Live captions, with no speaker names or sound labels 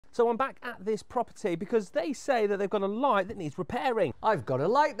So I'm back at this property because they say that they've got a light that needs repairing. I've got a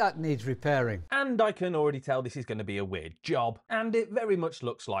light that needs repairing. And I can already tell this is going to be a weird job. And it very much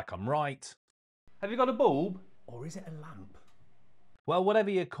looks like I'm right. Have you got a bulb? Or is it a lamp? Well, whatever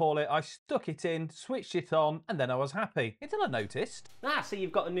you call it, I stuck it in, switched it on, and then I was happy. Until I noticed. Ah, so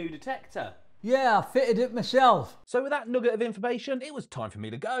you've got a new detector. Yeah, I fitted it myself. So with that nugget of information, it was time for me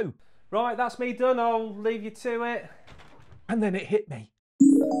to go. Right, that's me done. I'll leave you to it. And then it hit me.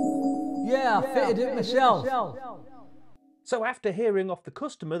 Yeah, I fitted it myself. So after hearing off the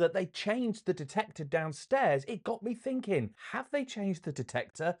customer that they changed the detector downstairs, it got me thinking, have they changed the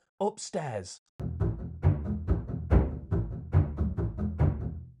detector upstairs?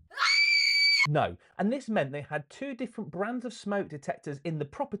 No, and this meant they had two different brands of smoke detectors in the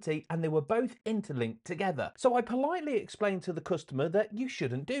property and they were both interlinked together. So I politely explained to the customer that you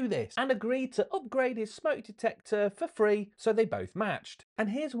shouldn't do this and agreed to upgrade his smoke detector for free so they both matched. And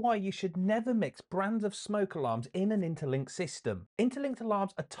here's why you should never mix brands of smoke alarms in an interlinked system. Interlinked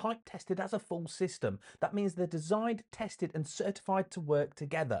alarms are type tested as a full system. That means they're designed, tested and certified to work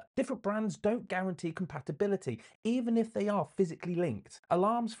together. Different brands don't guarantee compatibility, even if they are physically linked.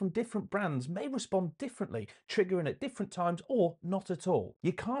 Alarms from different brands may respond differently, triggering at different times or not at all.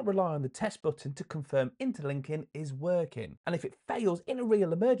 You can't rely on the test button to confirm interlinking is working. And if it fails in a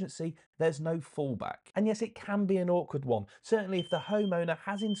real emergency, there's no fallback. And yes, it can be an awkward one, certainly if the homeowner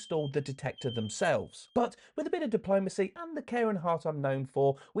has installed the detector themselves. But with a bit of diplomacy and the care and heart I'm known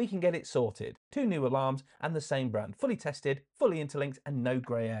for, we can get it sorted. Two new alarms and the same brand, fully tested, fully interlinked and no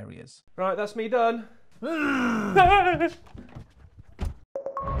grey areas. Right, that's me done.